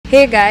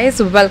Hey guys,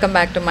 welcome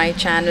back to my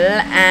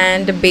channel,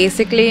 and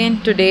basically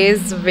in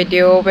today's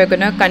video we're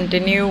gonna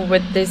continue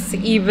with this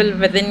Evil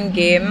Within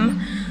game.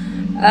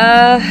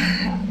 uh,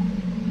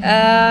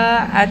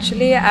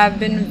 Actually I've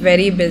been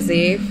very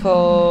busy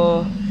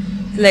for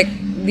like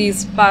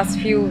these past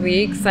few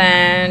weeks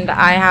and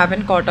I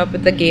haven't caught up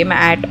with the game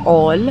at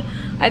all.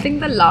 I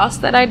think the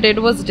last that I did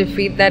was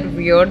defeat that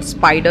weird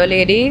spider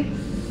lady.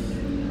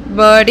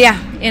 But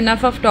yeah,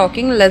 enough of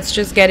talking, let's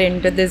just get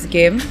into this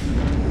game.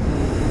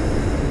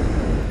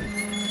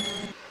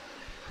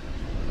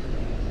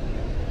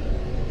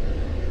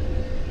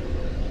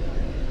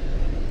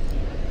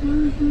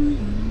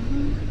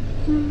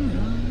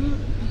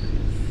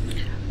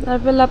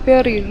 Level up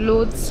your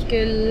reload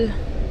skill.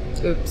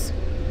 Oops.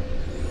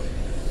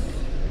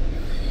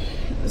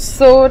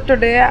 So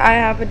today I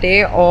have a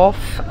day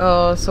off,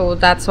 so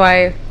that's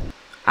why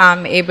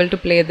I'm able to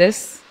play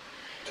this.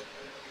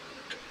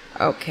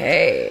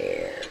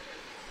 Okay.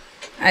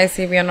 I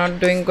see we are not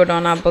doing good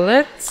on our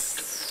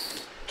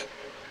bullets.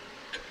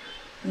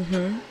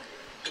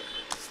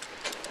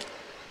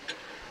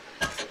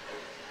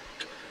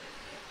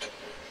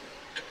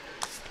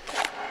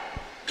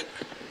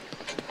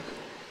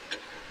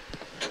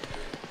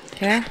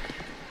 Okay.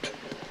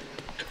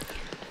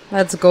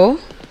 Let's go.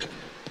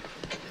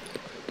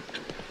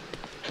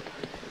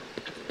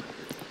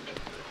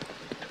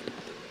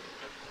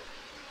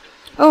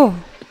 Oh.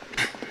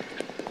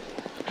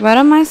 Where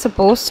am I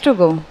supposed to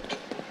go?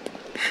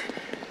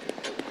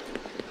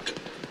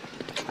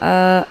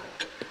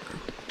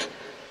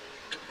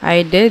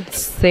 I did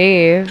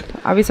save.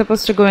 Are we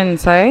supposed to go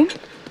inside?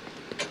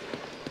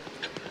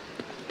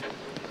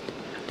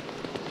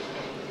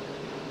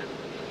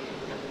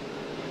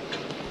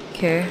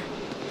 Okay.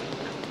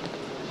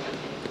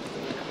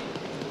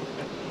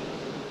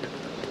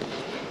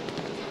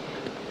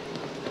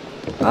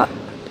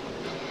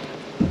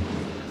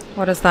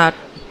 What is that?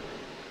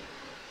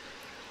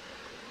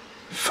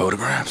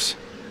 Photographs?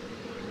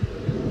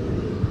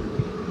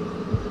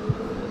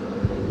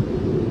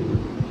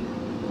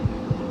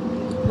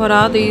 What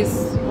are these?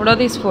 What are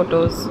these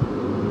photos?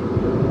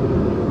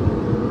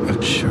 A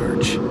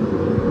church.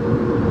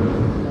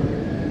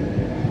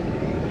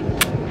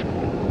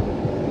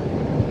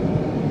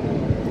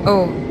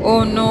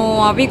 Oh no,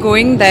 are we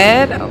going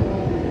there?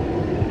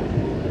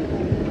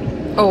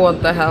 Oh,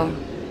 what the hell?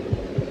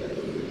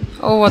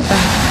 Oh, what the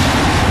hell?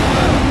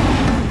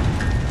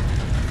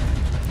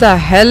 The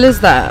hell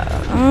is that?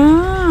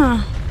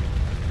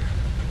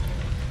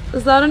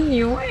 Is that a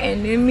new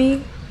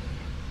enemy?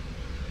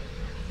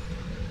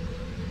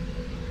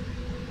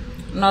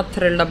 Not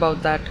thrilled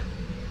about that.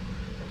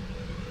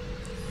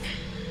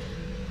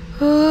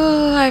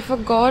 Oh, I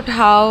forgot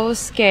how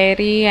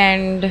scary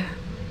and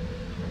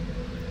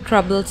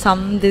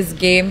troublesome this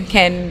game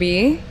can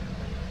be.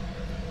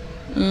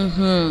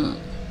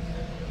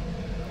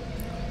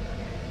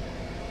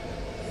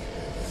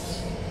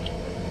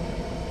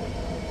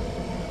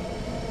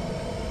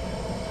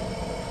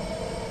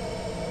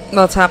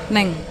 What's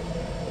happening?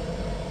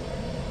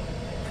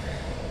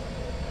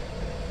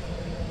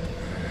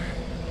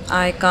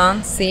 I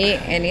can't see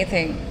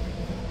anything.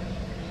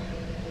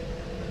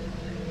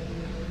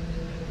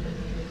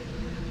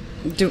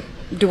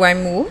 Do I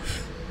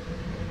move?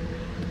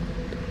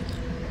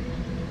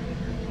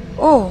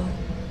 Oh.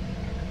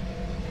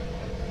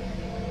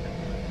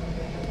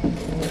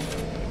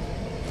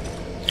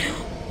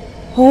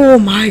 Oh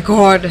my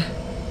god.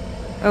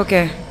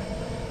 Okay.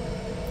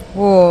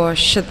 Oh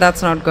shit,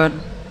 that's not good.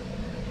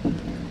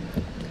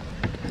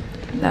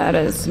 That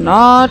is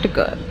not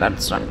good.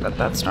 That's not good.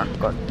 That's not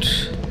good.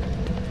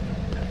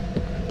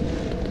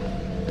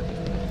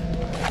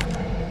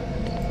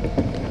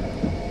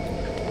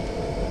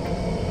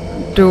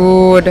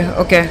 Dude,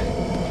 okay.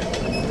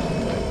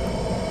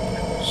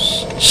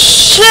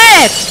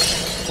 Shit!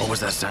 What was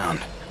that sound?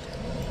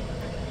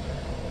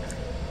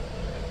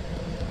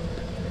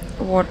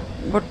 What,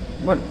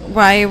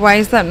 why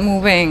is that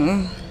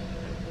moving?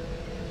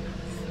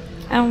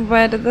 And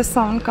where did the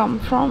sound come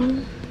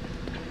from?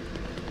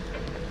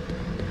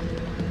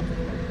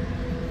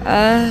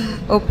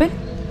 Open?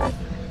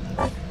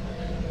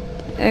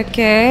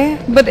 Okay,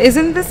 but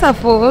isn't this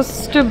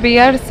supposed to be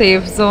our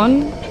safe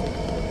zone?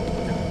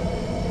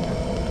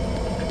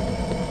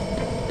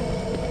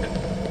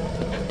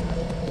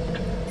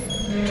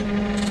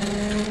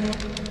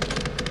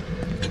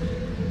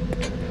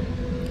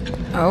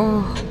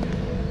 Oh.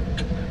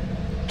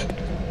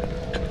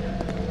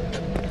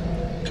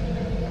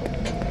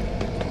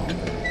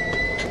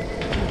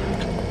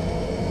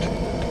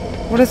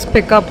 What is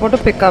pickup? What to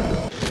pick up?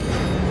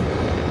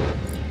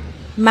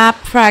 Map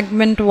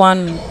fragment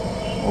 1.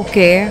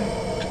 Okay.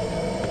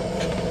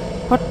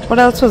 What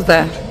else was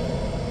there?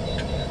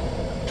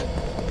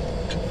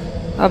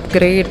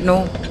 Upgrade,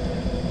 no.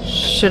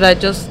 Should I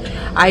just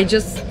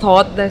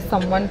thought there's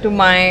someone to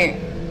my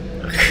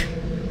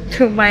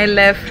to my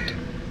left.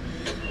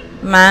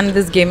 Man,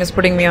 this game is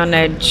putting me on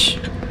edge.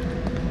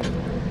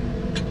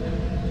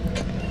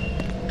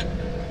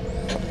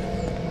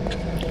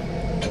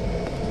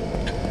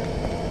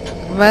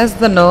 Where's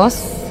the nurse?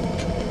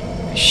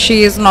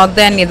 She is not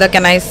there, neither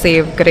can I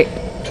save. Great.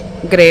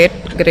 Great,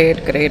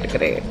 great, great,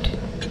 great.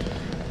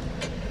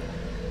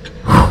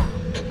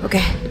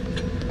 Okay.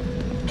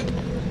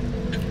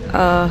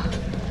 Oh,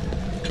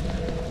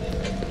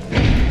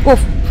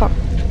 fuck.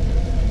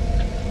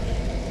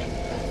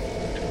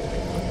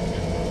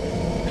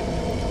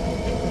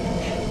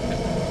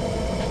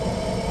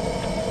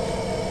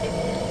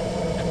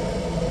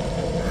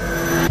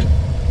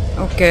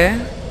 Okay.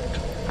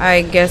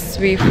 I guess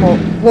we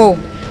whoa.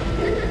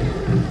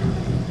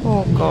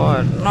 Oh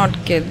god,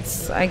 not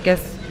kids. I guess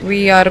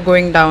we are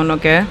going down,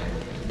 okay?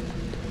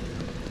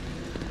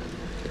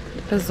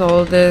 What is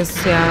all this,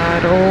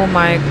 yaar? Oh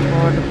my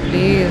god,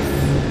 please.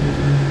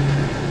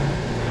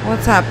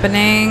 What's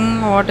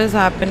happening? What is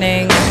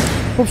happening?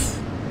 Oof.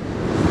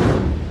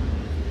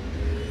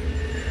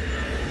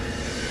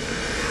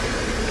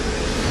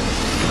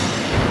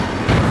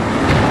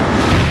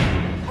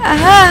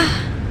 Aha!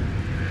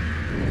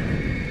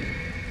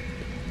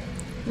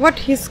 What?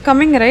 He's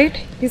coming, right?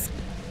 He's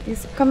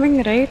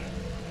coming, right?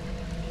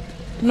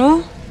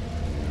 No?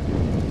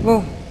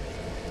 Whoa.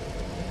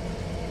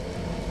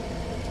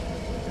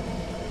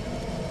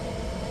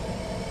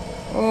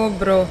 Oh,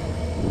 bro.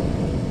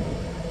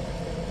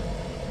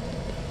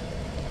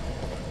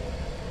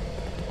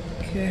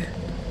 Okay.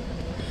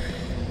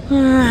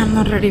 I'm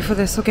not ready for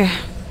this. Okay.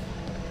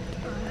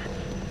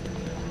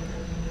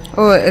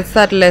 Oh, it's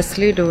that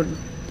Leslie dude.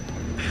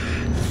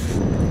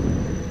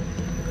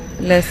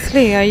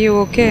 Leslie, are you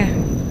okay?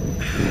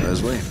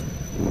 Leslie?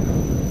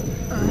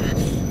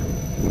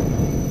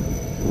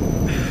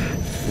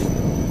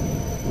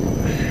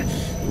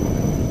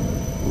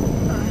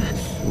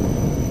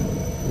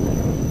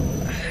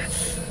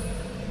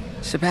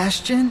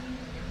 Sebastian?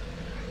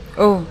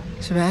 Oh,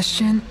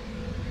 Sebastian?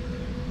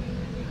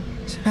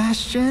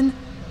 Sebastian?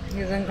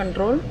 he's in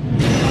control.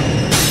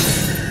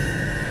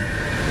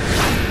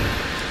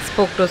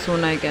 Spoke too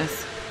soon, I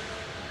guess.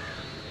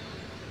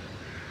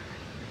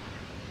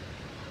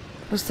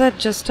 Was that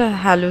just a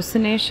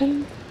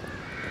hallucination?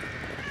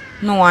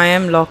 No, I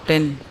am locked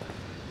in.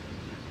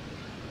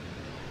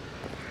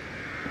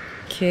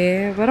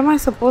 Okay, where am I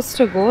supposed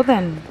to go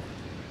then?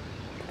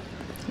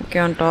 Okay,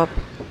 on top.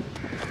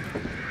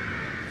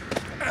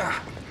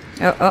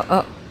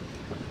 Oh.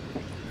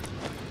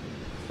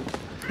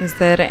 Is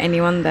there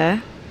anyone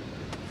there?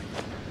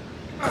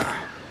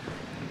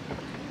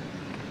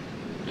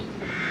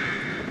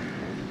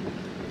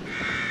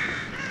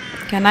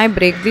 Can I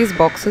break these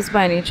boxes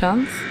by any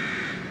chance?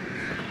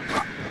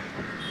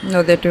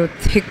 No, they're too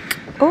thick.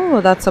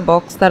 Oh, that's a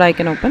box that I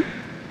can open.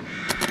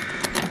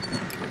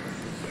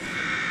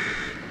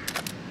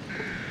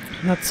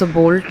 That's a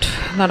bolt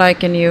that I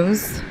can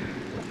use.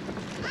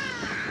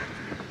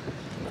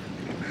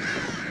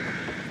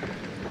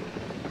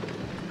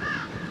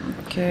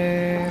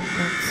 Okay,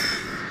 that's...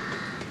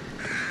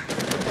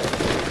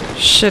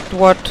 Shit,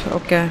 what?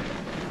 Okay.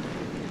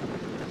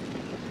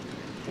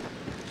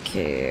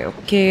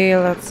 Okay,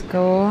 let's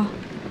go.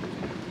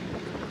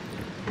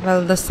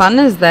 Well, the sun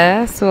is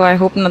there, so I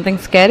hope nothing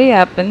scary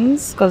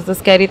happens, because the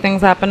scary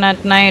things happen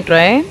at night,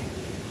 right?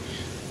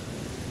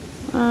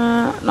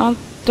 No,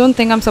 don't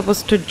think I'm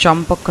supposed to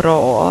jump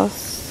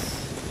across.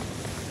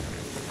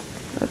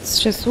 Let's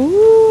just...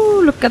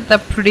 Ooh, look at the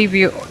pretty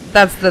view.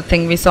 That's the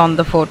thing we saw in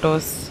the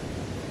photos.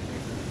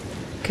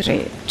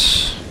 Great.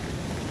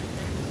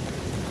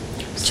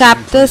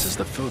 This is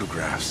the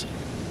photographs.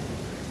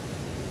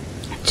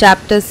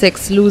 Chapter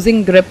 6,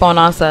 Losing Grip on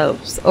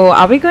Ourselves. Oh,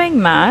 are we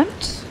going mad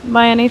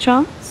by any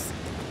chance?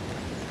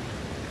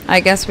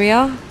 I guess we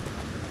are.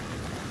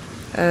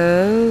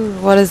 Oh,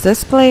 what is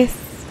this place?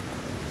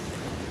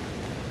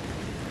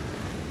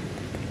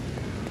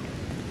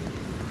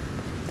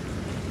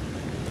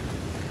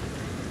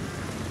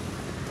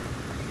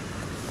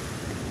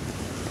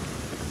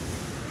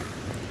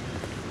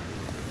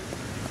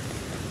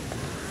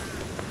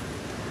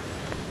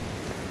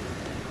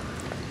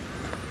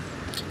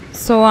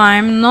 So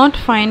I'm not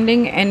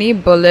finding any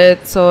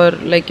bullets or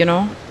like, you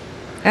know.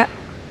 Yeah,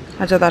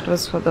 Acha, that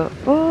was for the...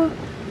 Oh,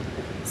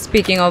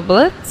 speaking of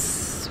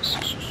bullets.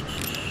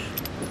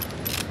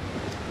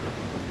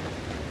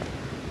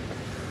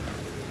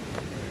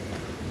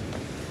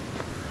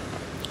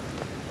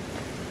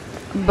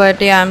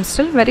 But yeah, I'm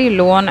still very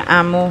low on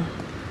ammo.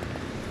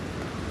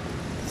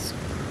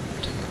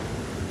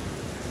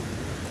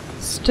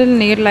 Still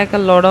need like a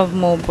lot of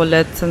more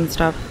bullets and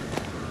stuff.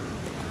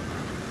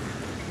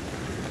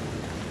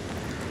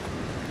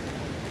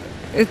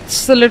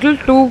 It's a little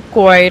too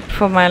quiet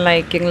for my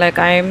liking. Like,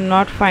 I'm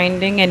not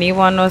finding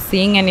anyone or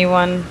seeing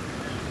anyone.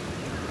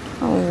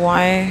 Oh,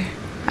 why?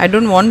 I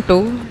don't want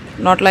to.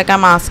 Not like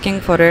I'm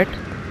asking for it.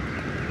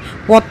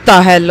 What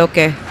the hell?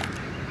 Okay.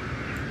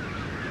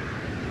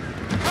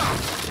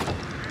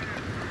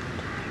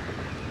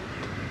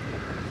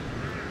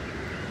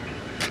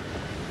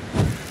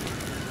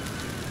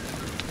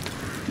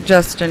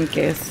 Just in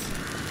case.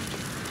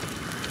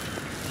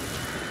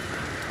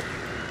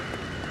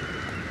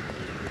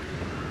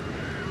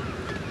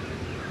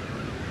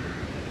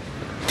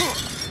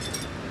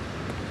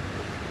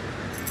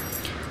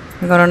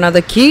 We got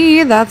another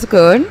key. That's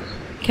good.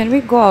 Can we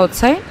go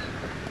outside?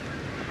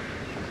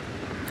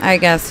 I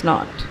guess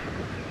not.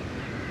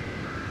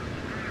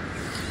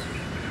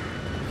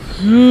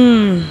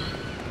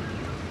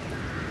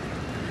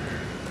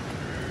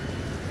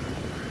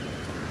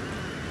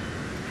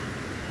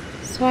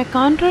 So I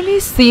can't really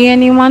see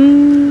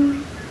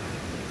anyone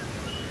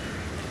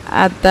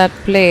at that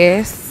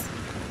place.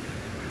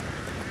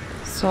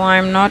 So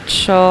I'm not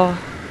sure.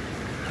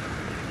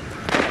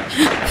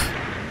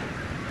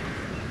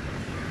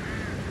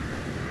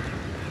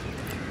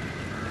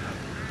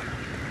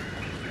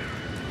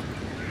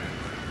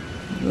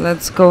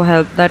 Let's go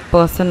help that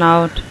person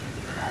out.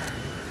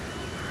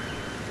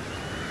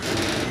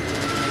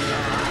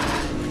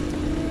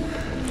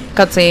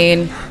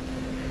 Cutscene.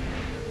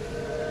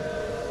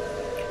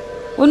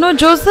 Oh no,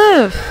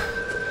 Joseph!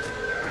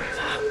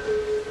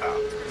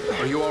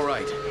 Are you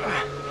alright?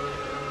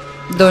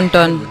 Don't It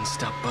turn. wouldn't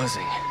stop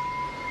buzzing.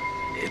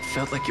 It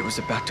felt like it was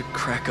about to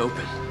crack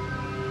open.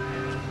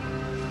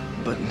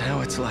 But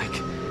now it's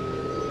like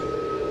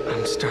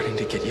I'm starting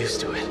to get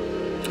used to it.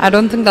 I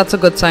don't think that's a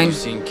good sign. You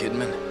seen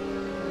Kidman?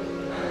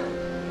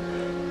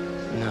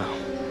 No.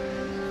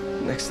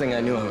 Next thing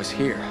I knew, I was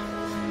here.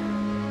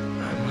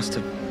 I must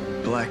have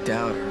blacked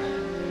out,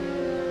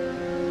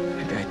 or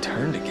maybe I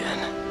turned again.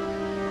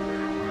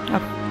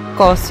 Of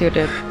course you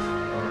did.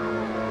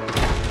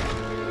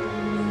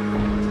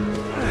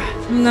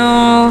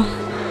 No.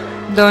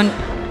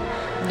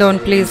 Don't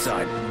please.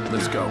 Inside.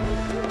 Let's go.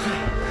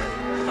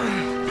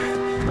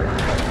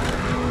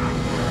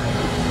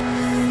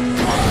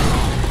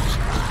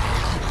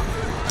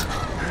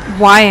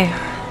 Why?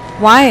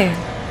 Why?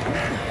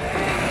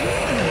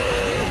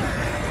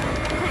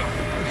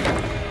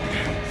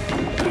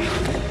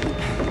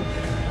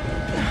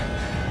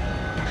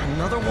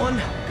 Another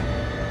one?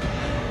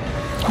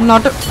 I'm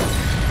not.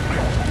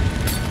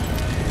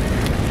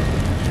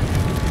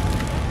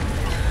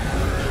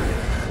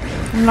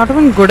 I'm not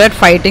even good at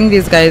fighting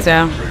these guys,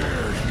 yeah.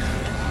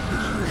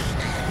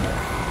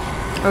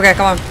 Okay,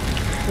 come on.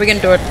 We can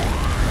do it.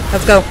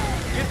 Let's go.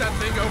 Get that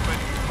thing open.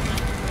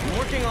 I'm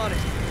working on it.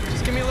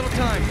 Just give me a little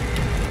time.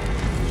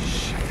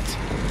 Shit.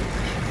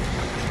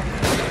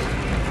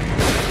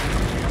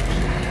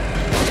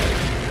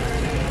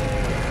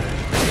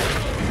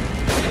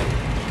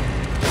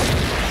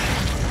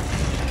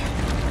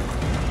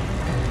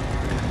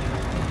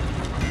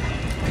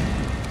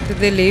 Did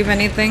they leave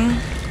anything?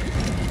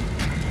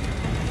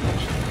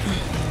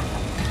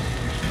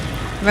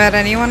 Where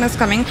anyone is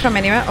coming from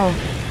anywhere? Oh.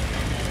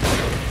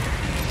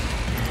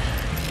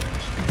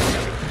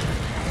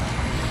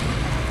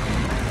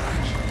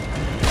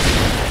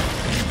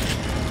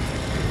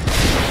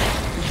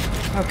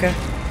 Okay.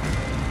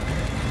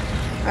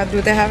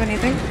 Do they have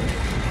anything?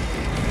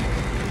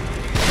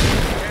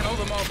 Can't hold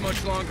them off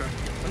much longer.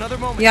 Another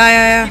moment.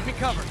 Yeah. Keep me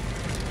covered.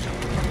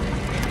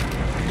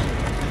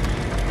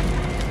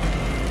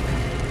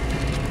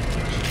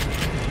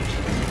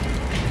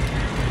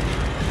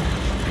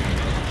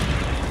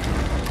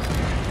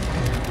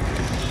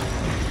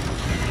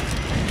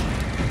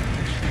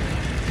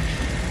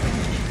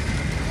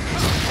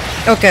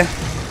 Okay.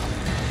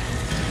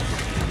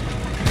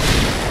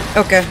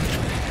 Okay.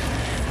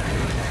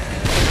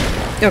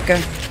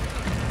 Okay.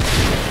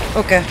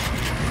 Okay.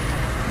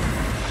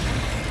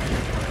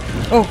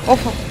 Oh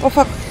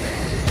fuck.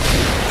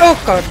 Oh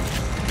god.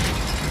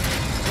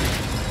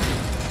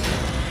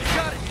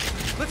 Got it.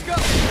 Let's go.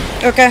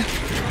 Okay.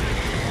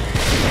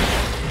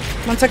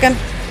 1 second.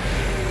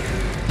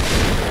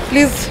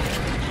 Please.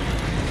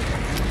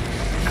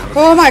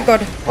 Oh my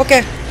god.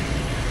 Okay.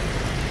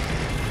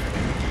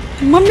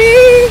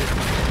 Mummy!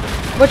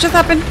 What just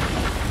happened?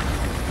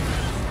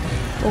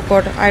 Oh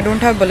god, I don't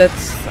have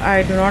bullets.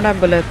 I do not have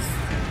bullets.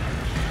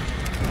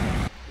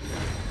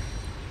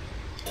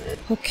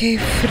 Okay,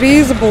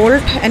 freeze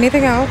bolt.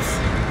 Anything else?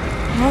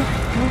 No?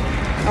 No?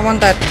 I want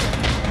that.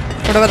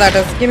 Whatever that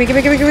is. Gimme.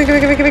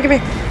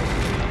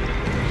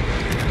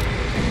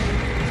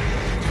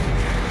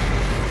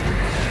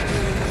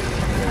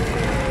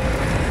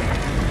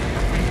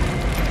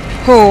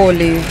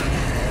 Holy.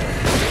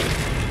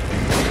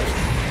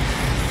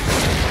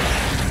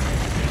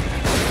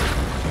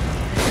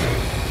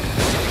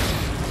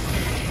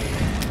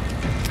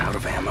 Out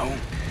of ammo.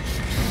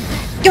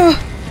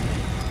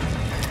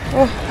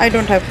 Oh, I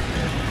don't have.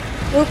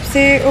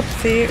 Oopsie.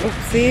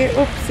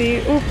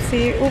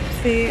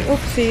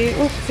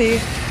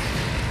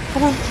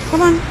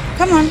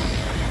 Come on.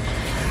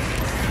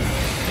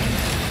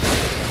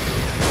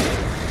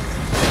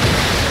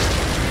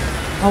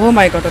 Oh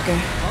my god, okay.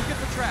 I'll get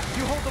the trap.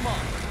 You hold them on.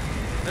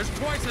 There's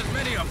twice as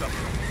many of them.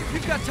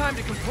 We've got time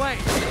to complain.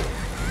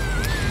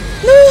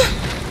 No!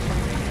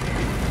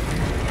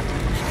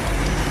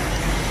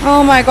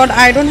 Oh my god,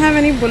 I don't have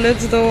any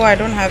bullets though.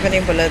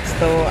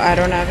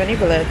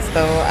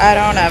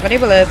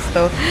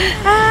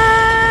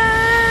 Ah!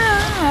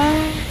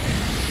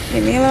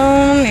 Leave me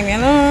alone.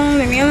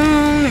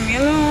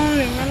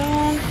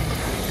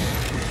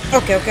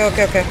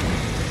 Okay.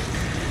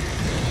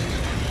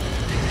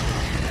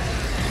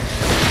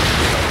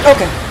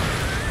 Okay.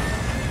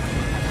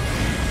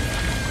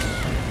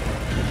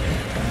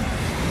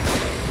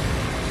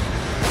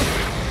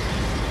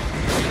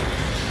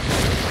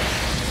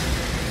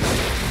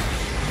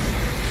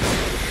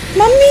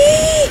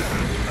 Mummy!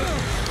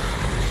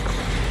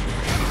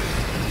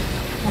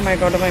 Oh my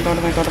god, oh my god,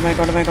 oh my god, oh my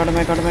god, oh my god, oh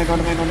my god, oh my god,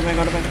 oh my god, oh my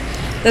god, oh my god.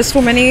 There's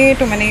too many.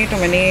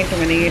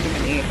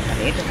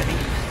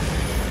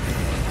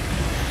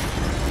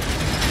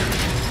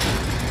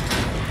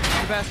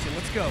 Sebastian,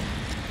 let's go.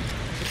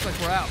 Looks like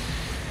we're out.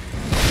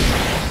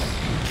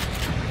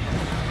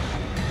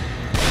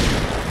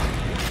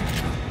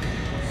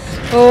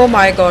 Oh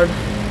my god.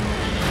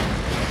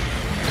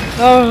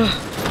 Oh,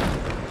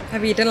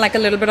 I've eaten like a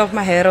little bit of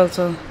my hair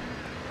also.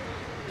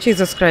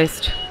 Jesus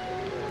Christ.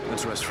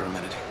 Let's rest for a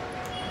minute.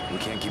 We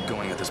can't keep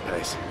going at this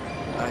pace.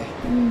 I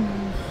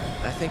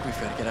think we've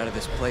got to get out of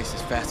this place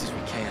as fast as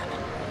we can.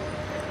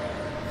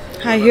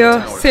 I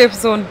hear safe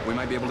zone. We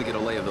might be able to get a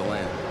lay of the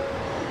land.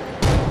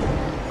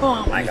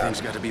 Oh my god.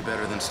 Anything's got to be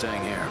better than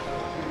staying here.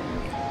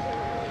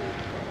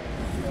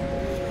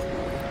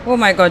 Oh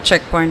my god,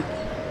 checkpoint.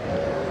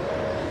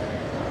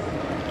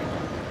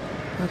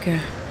 Okay,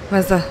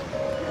 where's the...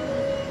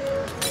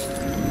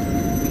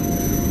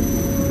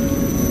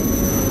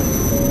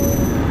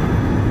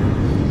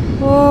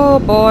 Oh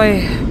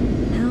boy.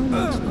 How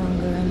much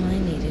longer am I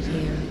needed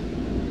here?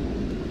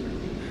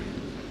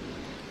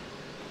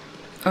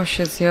 Oh,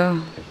 she's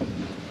here.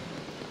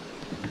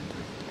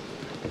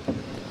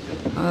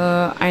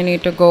 I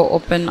need to go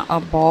open a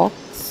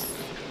box.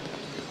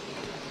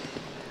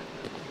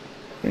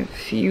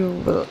 If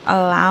you will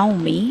allow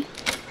me.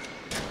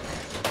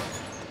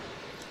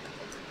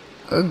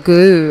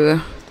 Go.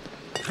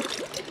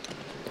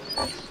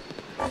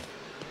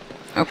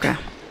 Okay.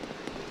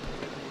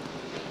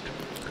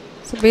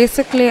 So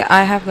basically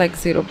I have like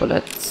 0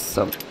 bullets,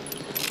 so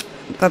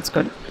that's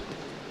good.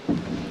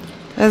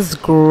 That's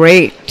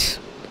great.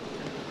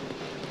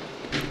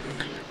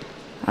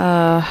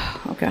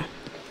 Okay.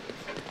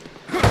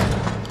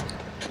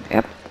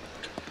 Yep.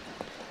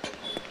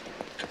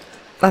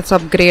 Let's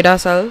upgrade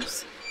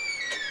ourselves.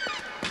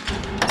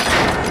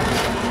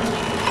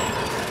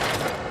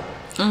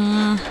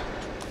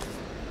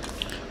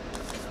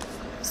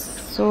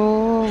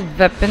 So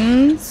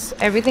weapons,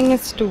 everything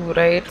is 2,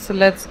 right? So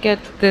let's get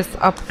this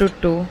up to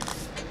 2.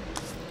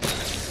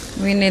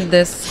 We need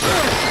this.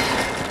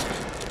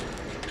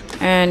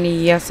 And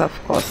yes, of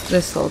course,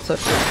 this also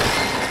 2.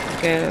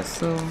 Okay,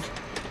 so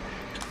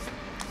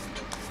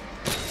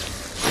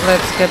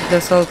let's get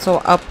this also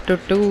up to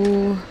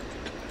 2.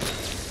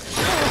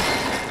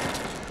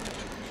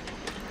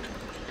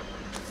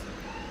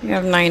 We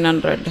have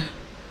 900.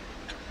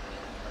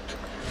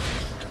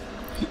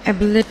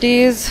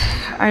 Abilities,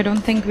 I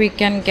don't think we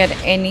can get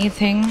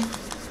anything.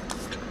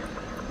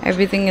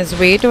 Everything is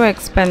way too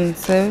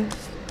expensive.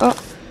 Oh,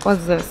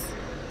 what's this?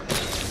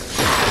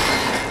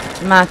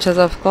 Matches,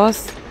 of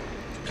course.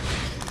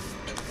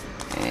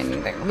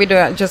 Anything. We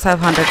do just have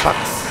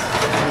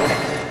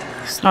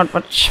 $100. It's not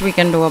much we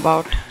can do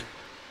about.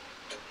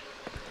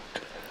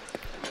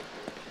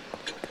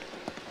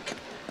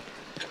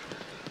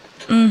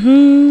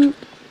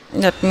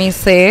 Let me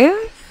save.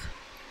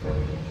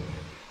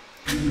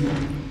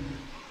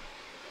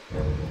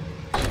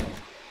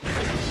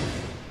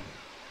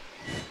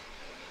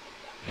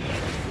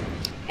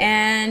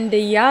 And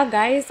yeah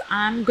guys,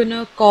 I'm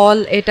gonna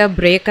call it a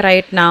break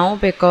right now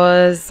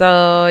because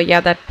yeah,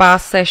 that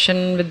past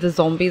session with the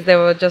zombies, there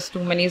were just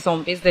too many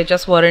zombies, they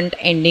just weren't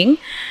ending.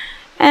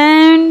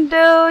 And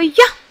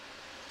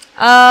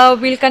yeah,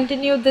 we'll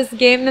continue this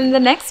game in the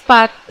next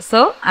part,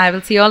 so I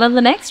will see you all in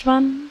the next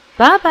one.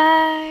 Bye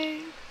bye.